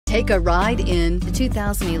Take a ride in the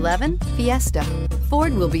 2011 Fiesta.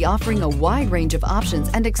 Ford will be offering a wide range of options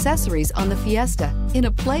and accessories on the Fiesta in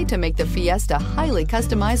a play to make the Fiesta highly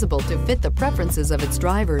customizable to fit the preferences of its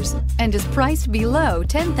drivers and is priced below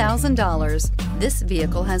 $10,000. This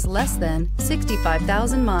vehicle has less than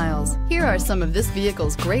 65,000 miles. Here are some of this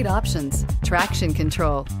vehicle's great options: traction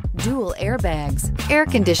control, dual airbags, air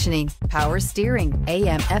conditioning, power steering,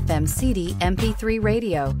 AM/FM CD MP3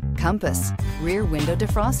 radio, compass, rear window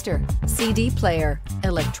defroster, CD player,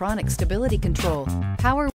 electronic stability control,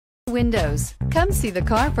 power windows. Come see the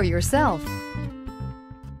car for yourself.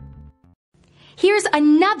 Here's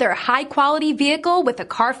another high-quality vehicle with a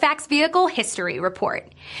Carfax Vehicle History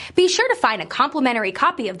Report. Be sure to find a complimentary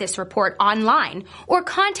copy of this report online or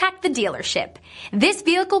contact the dealership. This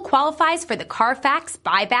vehicle qualifies for the Carfax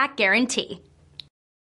Buyback Guarantee.